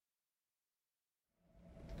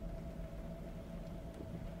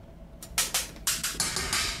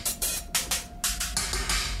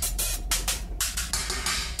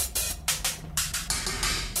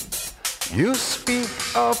You speak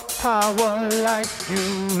of power like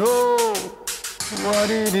you know what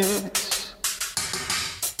it is.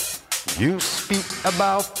 You speak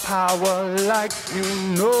about power like you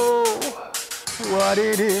know what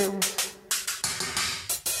it is.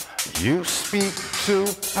 You speak to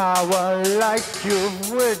power like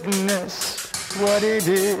you've witnessed what it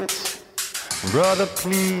is. Brother,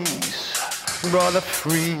 please, brother,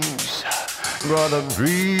 freeze, brother,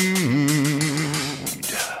 breathe.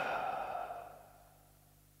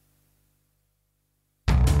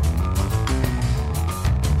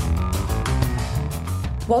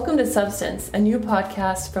 Welcome to Substance, a new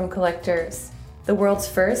podcast from Collectors, the world's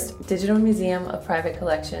first digital museum of private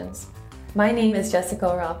collections. My name is Jessica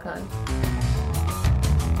Oralkan.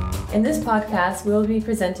 In this podcast, we will be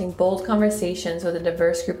presenting bold conversations with a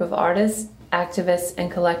diverse group of artists, activists, and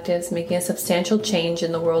collectives making a substantial change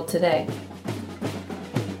in the world today.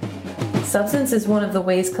 Substance is one of the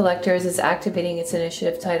ways Collectors is activating its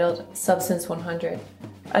initiative titled Substance 100,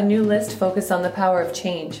 a new list focused on the power of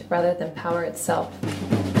change rather than power itself.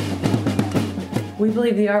 We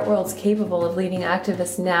believe the art world is capable of leading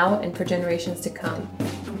activists now and for generations to come.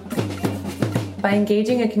 By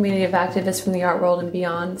engaging a community of activists from the art world and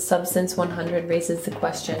beyond, Substance 100 raises the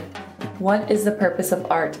question, what is the purpose of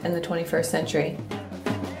art in the 21st century?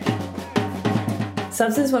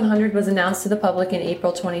 Substance 100 was announced to the public in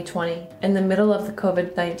April 2020, in the middle of the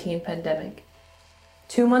COVID-19 pandemic.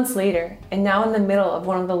 2 months later, and now in the middle of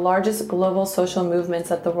one of the largest global social movements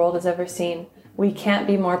that the world has ever seen, we can't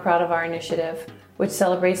be more proud of our initiative, which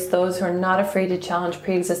celebrates those who are not afraid to challenge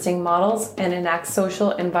pre-existing models and enact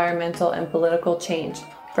social, environmental, and political change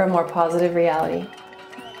for a more positive reality.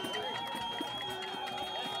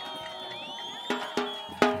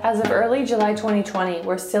 As of early July 2020,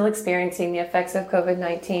 we're still experiencing the effects of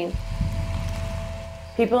COVID-19.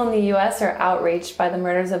 People in the U.S. are outraged by the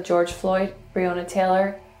murders of George Floyd, Breonna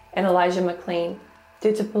Taylor, and Elijah McClain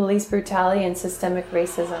due to police brutality and systemic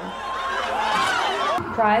racism.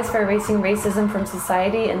 Cries for erasing racism from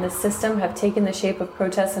society and the system have taken the shape of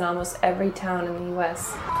protests in almost every town in the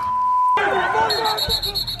U.S.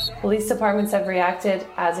 Police departments have reacted,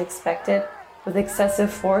 as expected, with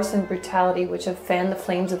excessive force and brutality which have fanned the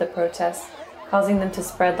flames of the protests, causing them to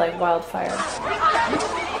spread like wildfire.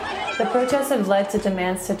 The protests have led to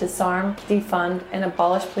demands to disarm, defund, and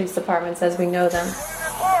abolish police departments as we know them.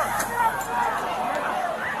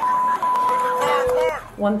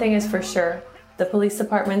 One thing is for sure, the police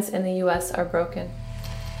departments in the U.S. are broken.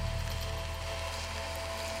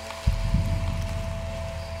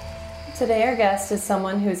 Today our guest is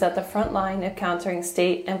someone who's at the front line of countering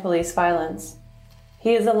state and police violence.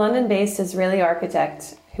 He is a London-based Israeli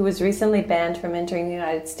architect who was recently banned from entering the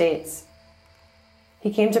United States.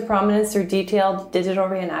 He came to prominence through detailed digital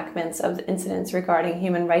reenactments of the incidents regarding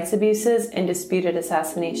human rights abuses and disputed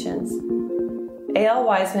assassinations. A.L.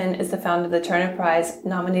 Wiseman is the founder of the Turner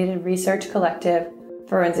Prize-nominated research collective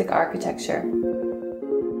Forensic Architecture.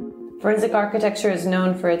 Forensic architecture is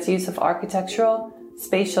known for its use of architectural,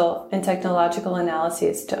 spatial, and technological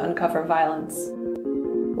analyses to uncover violence.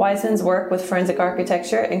 Wiseman's work with forensic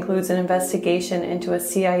architecture includes an investigation into a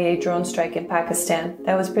CIA drone strike in Pakistan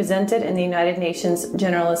that was presented in the United Nations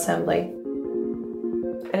General Assembly,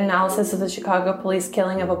 an analysis of the Chicago police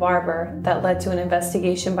killing of a barber that led to an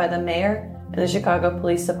investigation by the mayor and the Chicago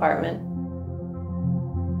Police Department,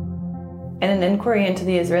 and an inquiry into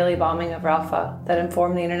the Israeli bombing of Rafah that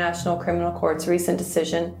informed the International Criminal Court's recent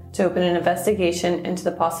decision to open an investigation into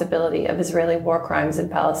the possibility of Israeli war crimes in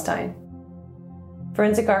Palestine.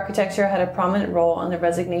 Forensic architecture had a prominent role in the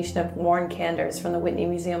resignation of Warren Kanders from the Whitney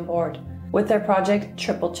Museum Board with their project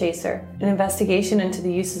Triple Chaser, an investigation into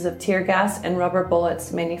the uses of tear gas and rubber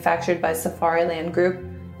bullets manufactured by Safariland Group,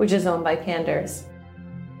 which is owned by Kanders.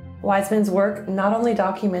 Wiseman's work not only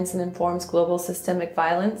documents and informs global systemic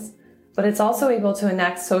violence, but it's also able to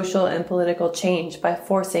enact social and political change by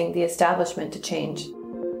forcing the establishment to change.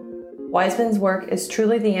 Wiseman's work is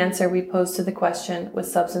truly the answer we pose to the question with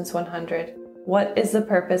Substance 100. What is the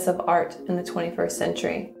purpose of art in the 21st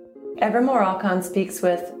century? Evermore Alkan speaks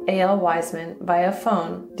with A.L. Wiseman via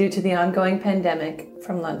phone due to the ongoing pandemic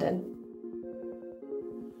from London.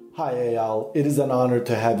 Hi A.L., it is an honor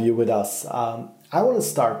to have you with us. I want to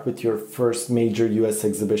start with your first major U.S.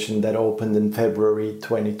 exhibition that opened in February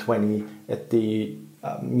 2020 at the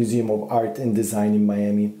Museum of Art and Design in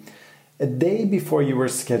Miami. A day before you were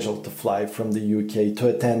scheduled to fly from the UK to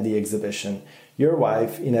attend the exhibition, your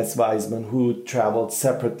wife, Ines Wiseman, who traveled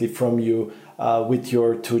separately from you with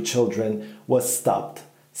your 2 children, was stopped,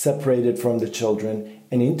 separated from the children,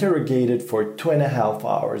 and interrogated for 2.5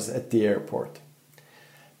 hours at the airport.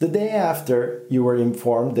 The day after, you were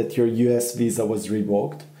informed that your US visa was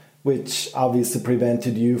revoked, which obviously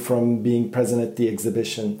prevented you from being present at the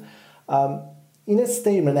exhibition. In a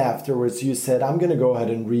statement afterwards, you said, I'm going to go ahead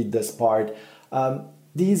and read this part.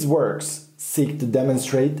 These works seek to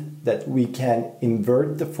demonstrate that we can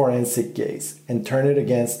invert the forensic gaze and turn it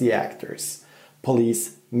against the actors,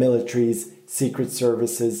 police, militaries, secret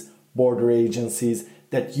services, border agencies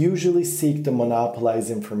that usually seek to monopolize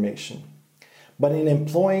information. But in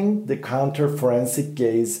employing the counter-forensic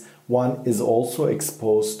gaze, one is also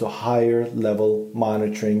exposed to higher level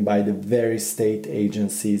monitoring by the very state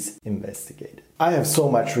agencies investigated. I have so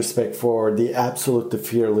much respect for the absolute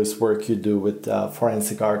fearless work you do with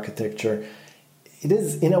forensic architecture. It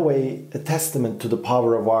is, in a way, a testament to the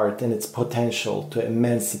power of art and its potential to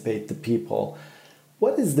emancipate the people.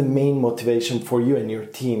 What is the main motivation for you and your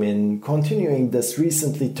team in continuing this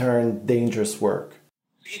recently turned dangerous work?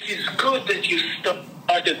 It is good that you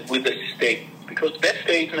started with a statement, because that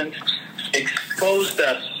statement exposed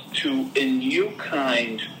us to a new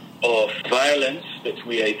kind of violence that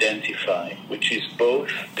we identify, which is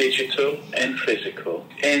both digital and physical,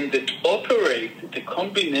 and that operate the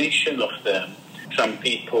combination of them. Some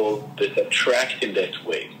people that are tracked in that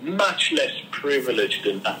way, much less privileged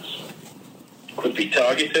than us, could be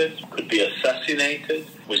targeted, could be assassinated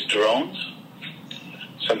with drones,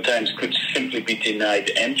 sometimes could simply be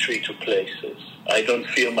denied entry to places. I don't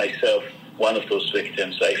feel myself one of those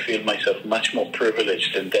victims. I feel myself much more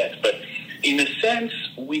privileged than that. But in a sense,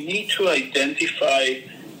 we need to identify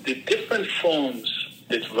the different forms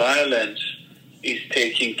that violence is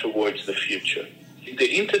taking towards the future.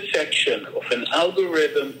 The intersection of an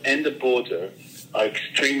algorithm and a border are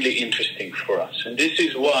extremely interesting for us. And this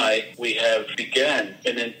is why we have begun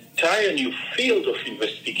an entire new field of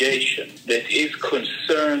investigation that is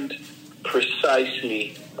concerned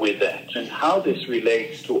precisely with that. And how this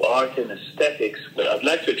relates to art and aesthetics, but I'd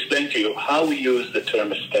like to explain to you how we use the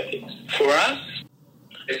term aesthetics. For us,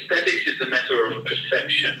 aesthetics is a matter of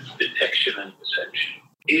perception, detection and perception.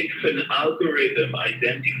 If an algorithm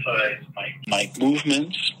identifies my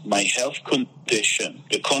movements, my health condition,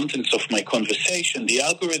 the contents of my conversation, the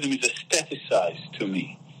algorithm is aestheticized to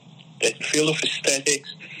me. That field of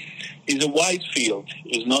aesthetics is a wide field.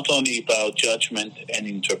 It's not only about judgment and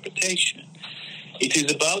interpretation. It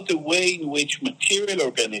is about the way in which material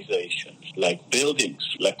organizations, like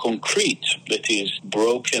buildings, like concrete that is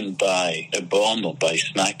broken by a bomb or by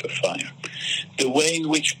sniper fire, the way in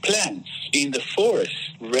which plants in the forest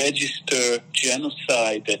register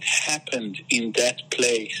genocide that happened in that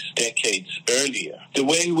place decades earlier, the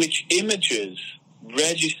way in which images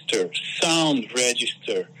register, sound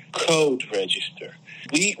register, code register.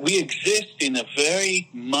 We exist in a very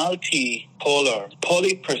multipolar,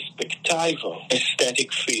 polyperspectival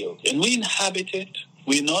aesthetic field, and we inhabit it.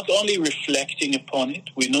 We're not only reflecting upon it,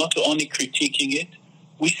 we're not only critiquing it,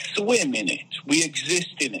 we swim in it, we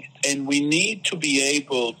exist in it, and we need to be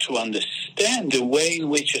able to understand the way in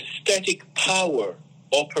which aesthetic power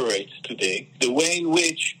operates today, the way in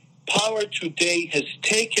which power today has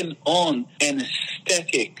taken on an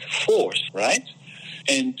aesthetic force, right?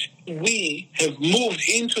 And we have moved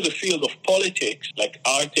into the field of politics, like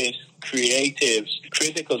artists, creatives,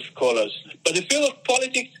 critical scholars. But the field of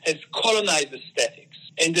politics has colonized aesthetics.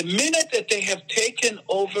 And the minute that they have taken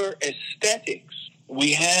over aesthetics,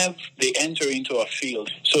 they enter into our field.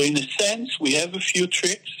 So in a sense, we have a few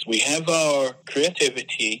tricks. We have our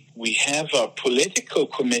creativity. We have our political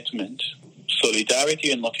commitment,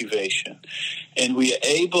 solidarity and motivation. And we are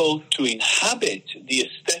able to inhabit the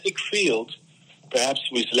aesthetic field perhaps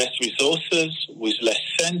with less resources, with less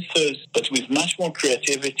sensors, but with much more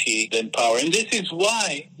creativity than power. And this is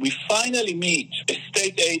why we finally meet a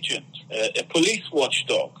state agent, a police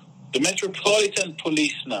watchdog, the Metropolitan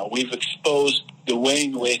Police now. We've exposed the way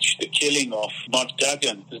in which the killing of Mark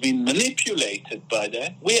Duggan has been manipulated by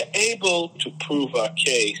that. We're able to prove our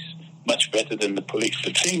case much better than the police.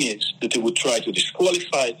 The thing is that they would try to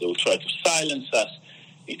disqualify, they would try to silence us.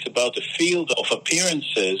 It's about a field of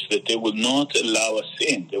appearances that they would not allow us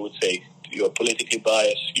in. They would say, you're politically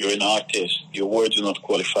biased, you're an artist, your words do not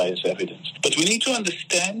qualify as evidence. But we need to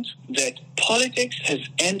understand that politics has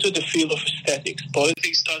entered the field of aesthetics.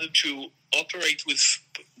 Politics started to operate with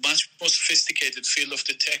much more sophisticated field of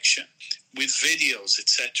detection, with videos,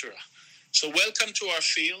 etc. So welcome to our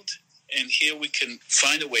field, and here we can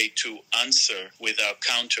find a way to answer with our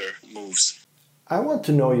counter moves. I want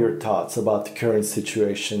to know your thoughts about the current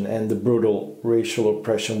situation and the brutal racial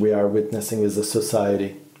oppression we are witnessing as a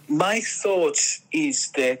society. My thought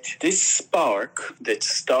is that this spark that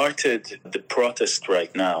started the protest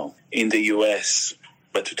right now in the US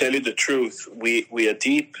But to tell you the truth, we are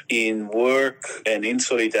deep in work and in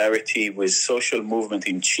solidarity with social movement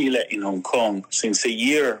in Chile, in Hong Kong, since a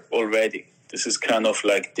year already. This is kind of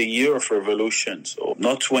like the year of revolution. So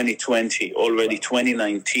not 2020, already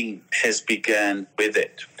 2019 has begun with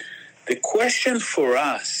it. The question for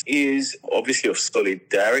us is obviously of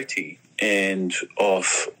solidarity and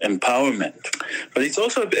of empowerment. But it's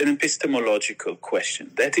also an epistemological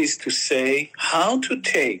question. That is to say, how to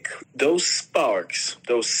take those sparks,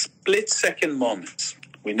 those split-second moments.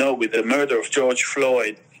 We know with the murder of George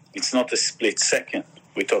Floyd, it's not a split second.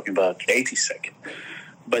 We're talking about 80 seconds.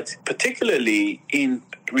 But particularly in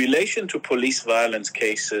relation to police violence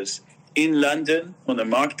cases, in London, on the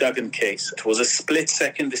Mark Duggan case, it was a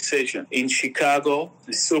split-second decision. In Chicago,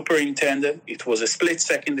 the superintendent, it was a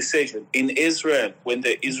split-second decision. In Israel, when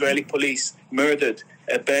the Israeli police murdered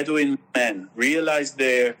a Bedouin man, realized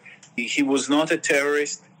there he was not a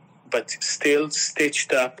terrorist, but still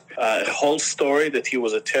stitched up a whole story that he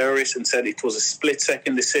was a terrorist and said it was a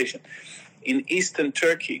split-second decision. In eastern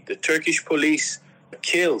Turkey, the Turkish police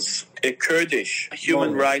kills a Kurdish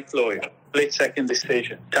human rights lawyer. Split-second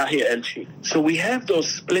decision, Tahir Elchi. So we have those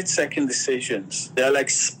split-second decisions. They're like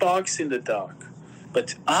sparks in the dark.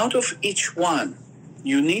 But out of each one,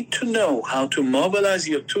 you need to know how to mobilize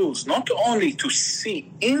your tools, not only to see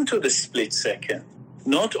into the split second,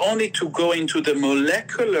 not only to go into the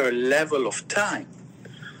molecular level of time,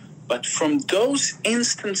 but from those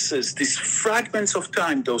instances, these fragments of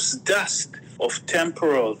time, those dust of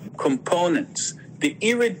temporal components, the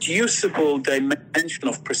irreducible dimension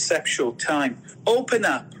of perceptual time, open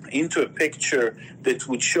up into a picture that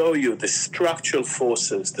would show you the structural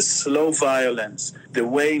forces, the slow violence, the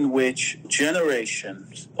way in which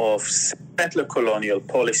generations of settler colonial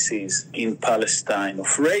policies in Palestine,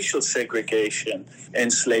 of racial segregation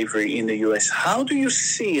and slavery in the US, how do you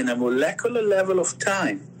see in a molecular level of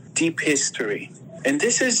time deep history? And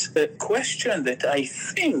this is a question that I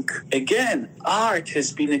think, again, art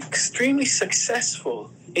has been extremely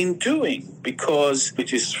successful in doing, because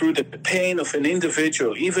it is through the pain of an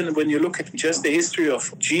individual. Even when you look at just the history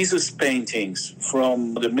of Jesus paintings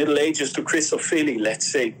from the Middle Ages to Christophily, let's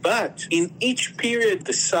say, but in each period,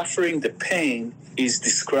 the suffering, the pain is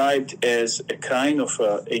described as a kind of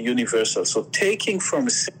a universal. So taking from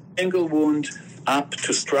a single wound up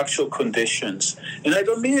to structural conditions. And I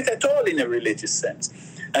don't mean it at all in a religious sense.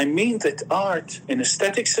 I mean that art and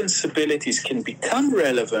aesthetic sensibilities can become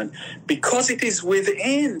relevant because it is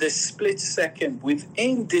within the split second,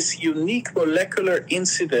 within this unique molecular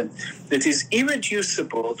incident that is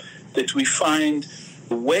irreducible, that we find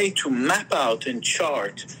a way to map out and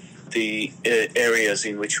chart the areas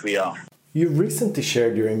in which we are. You recently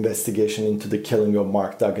shared your investigation into the killing of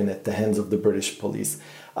Mark Duggan at the hands of the British police.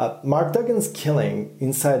 Mark Duggan's killing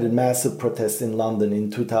incited massive protests in London in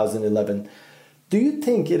 2011. Do you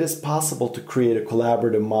think it is possible to create a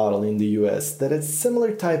collaborative model in the US that a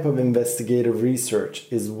similar type of investigative research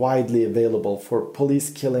is widely available for police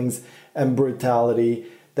killings and brutality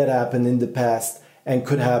that happened in the past and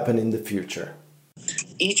could happen in the future?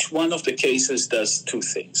 Each one of the cases does two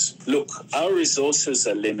things. Look, our resources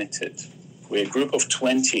are limited. We're a group of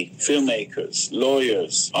 20 filmmakers,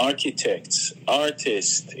 lawyers, architects,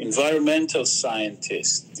 artists, environmental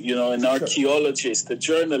scientists, an archaeologist, a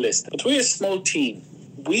journalist. But we're a small team.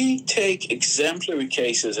 We take exemplary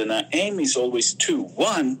cases, and our aim is always two.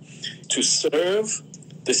 One, to serve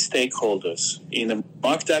the stakeholders. In the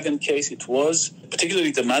Mark Duggan case, it was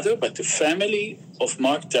particularly the mother, but the family of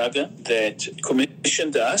Mark Duggan that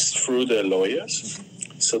commissioned us through the lawyers.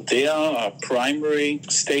 So they are our primary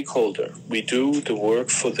stakeholder. We do the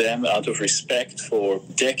work for them out of respect for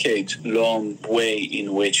decade-long way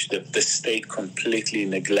in which the state completely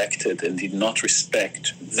neglected and did not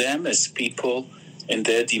respect them as people and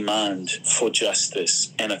their demand for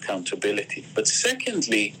justice and accountability. But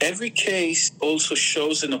secondly, every case also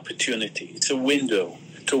shows an opportunity. It's a window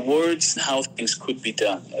towards how things could be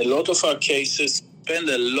done. A lot of our cases spend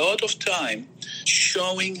a lot of time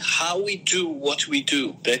showing how we do what we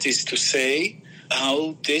do. That is to say,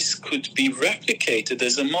 how this could be replicated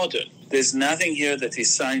as a model. There's nothing here that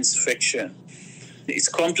is science fiction. It's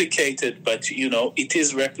complicated, but, it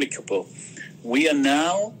is replicable. We are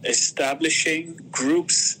now establishing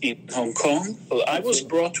groups in Hong Kong. Well, I was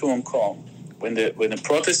brought to Hong Kong when the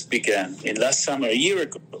protest began in last summer, a year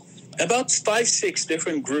ago. About 5-6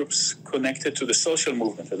 different groups connected to the social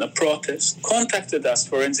movement and the protest contacted us,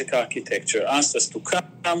 Forensic Architecture, asked us to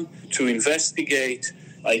come to investigate.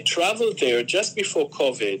 I traveled there just before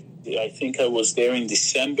COVID I think I was there in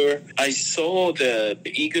December. I saw the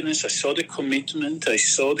eagerness, I saw the commitment, I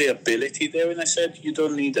saw the ability there, and I said, you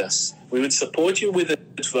don't need us. We would support you with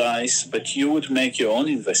advice, but you would make your own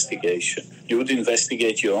investigation. You would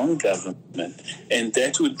investigate your own government, and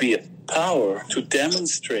that would be a power to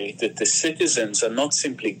demonstrate that the citizens are not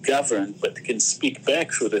simply governed, but can speak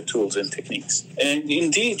back through the tools and techniques. And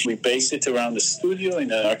indeed, we base it around the studio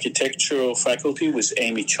in an architectural faculty with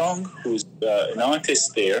Amy Chong, who's an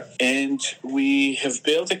artist there. And we have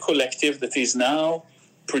built a collective that is now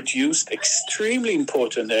produced extremely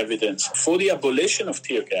important evidence for the abolition of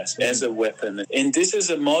tear gas as a weapon. And this is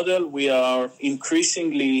a model we are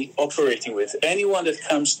increasingly operating with. Anyone that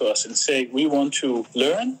comes to us and say, we want to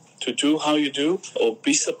learn, to do how you do, or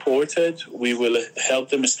be supported, we will help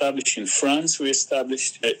them establish. In France, we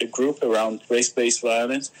established a group around race-based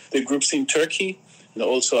violence. The groups in Turkey, and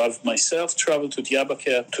also I've myself traveled to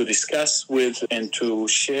Diyarbakir to discuss with and to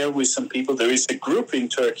share with some people. There is a group in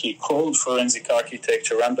Turkey called Forensic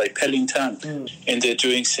Architecture run by Pelin Tan, and they're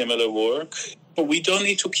doing similar work. But we don't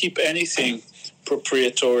need to keep anything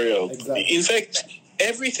proprietorial. Exactly. In fact,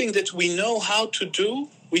 everything that we know how to do,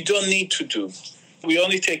 we don't need to do. We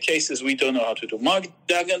only take cases we don't know how to do. Mark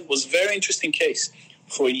Duggan was a very interesting case.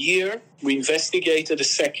 For a year, we investigated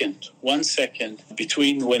 1 second,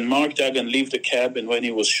 between when Mark Duggan left the cab and when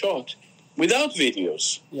he was shot, without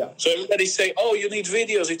videos. Yeah. So everybody say, oh, you need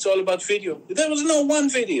videos, it's all about video. There was no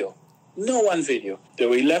one video. There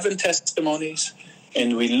were 11 testimonies,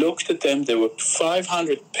 and we looked at them. There were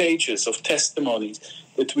 500 pages of testimonies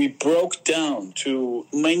that we broke down to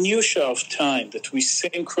minutiae of time, that we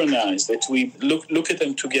synchronized, that we look at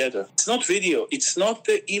them together. It's not video. It's not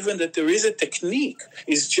even that there is a technique.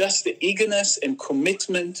 It's just the eagerness and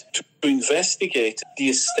commitment to investigate. The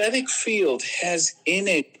aesthetic field has in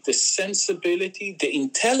it the sensibility, the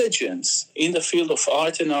intelligence in the field of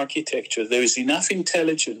art and architecture. There is enough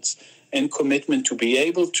intelligence and commitment to be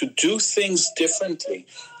able to do things differently,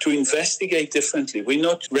 to investigate differently. We're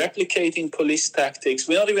not replicating police tactics.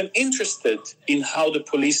 We're not even interested in how the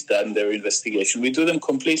police done their investigation. We do them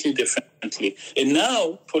completely differently. And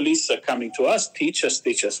now police are coming to us, teach us.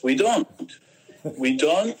 We don't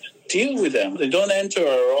deal with them. They don't enter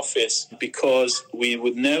our office because we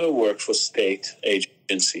would never work for state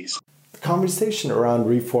agencies. The conversation around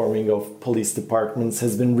reforming of police departments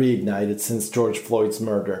has been reignited since George Floyd's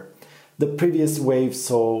murder. The previous wave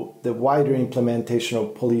saw the wider implementation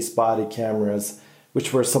of police body cameras,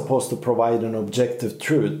 which were supposed to provide an objective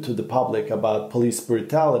truth to the public about police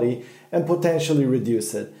brutality and potentially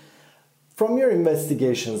reduce it. From your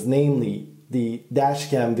investigations, namely the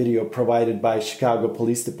dashcam video provided by Chicago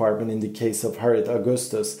Police Department in the case of Harriet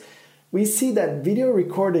Augustus, we see that video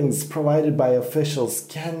recordings provided by officials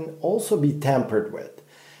can also be tampered with.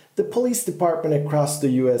 The police department across the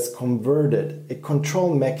U.S. converted a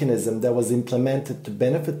control mechanism that was implemented to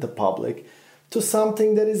benefit the public to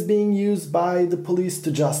something that is being used by the police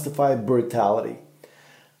to justify brutality.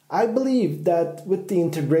 I believe that with the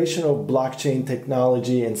integration of blockchain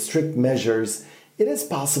technology and strict measures, it is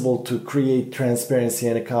possible to create transparency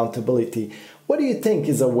and accountability. What do you think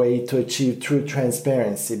is a way to achieve true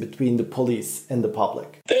transparency between the police and the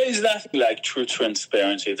public? There is nothing like true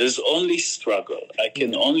transparency. There's only struggle. I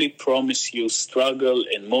can only promise you struggle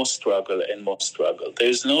and more struggle and more struggle.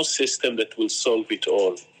 There's no system that will solve it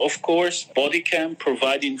all. Of course, body cam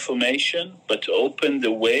provide information, but open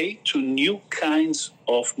the way to new kinds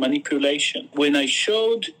of manipulation. When I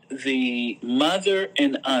showed the mother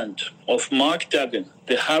and aunt of Mark Duggan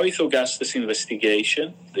the Harriet Augustus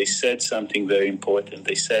investigation, they said something very important.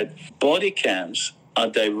 They said body cams are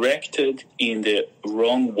directed in the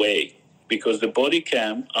wrong way because the body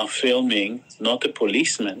cam are filming not a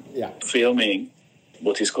policeman, filming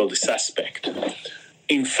what is called a suspect.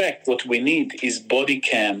 In fact, what we need is body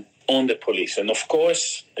cam on the police. And of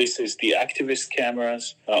course, this is the activist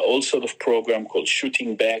cameras, also the program called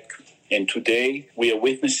Shooting Back. And today we are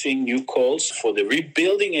witnessing new calls for the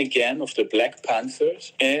rebuilding again of the Black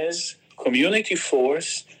Panthers as community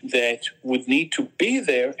force that would need to be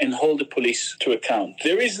there and hold the police to account.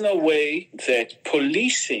 There is no way that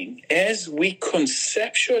policing, as we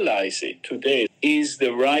conceptualize it today, is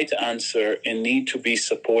the right answer and need to be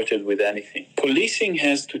supported with anything. Policing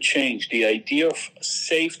has to change. The idea of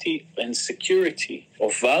safety and security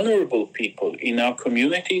of vulnerable people in our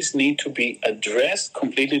communities need to be addressed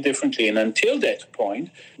completely differently. And until that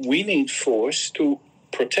point, we need force to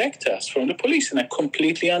protect us from the police. And I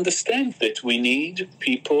completely understand that we need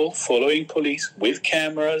people following police with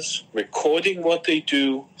cameras, recording what they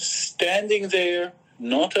do, standing there,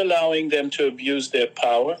 not allowing them to abuse their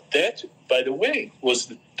power. That, by the way,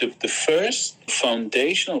 was the first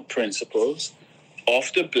foundational principles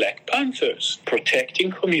of the Black Panthers,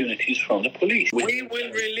 protecting communities from the police. We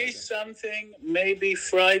will release something maybe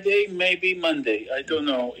Friday, maybe Monday. I don't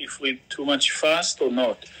know if we're too much fast or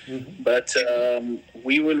not. Mm-hmm. But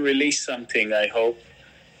we will release something, I hope.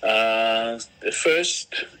 The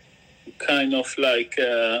first kind of like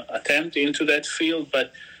attempt into that field,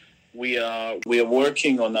 but we are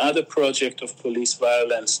working on other projects of police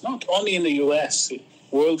violence, not only in the US,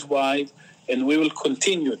 worldwide, and we will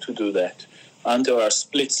continue to do that under our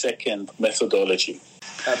split-second methodology.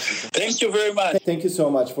 Absolutely. Thank you very much. Thank you so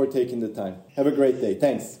much for taking the time. Have a great day.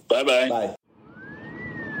 Thanks. Bye-bye. Bye.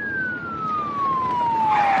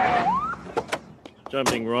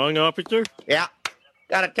 Something wrong, officer? Yeah.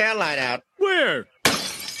 Got a tail light out. Where?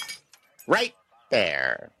 Right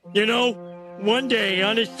there. You know, one day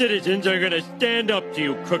honest citizens are going to stand up to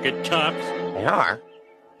you crooked cops. They are?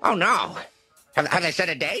 Oh, no. Have they set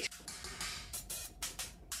a date?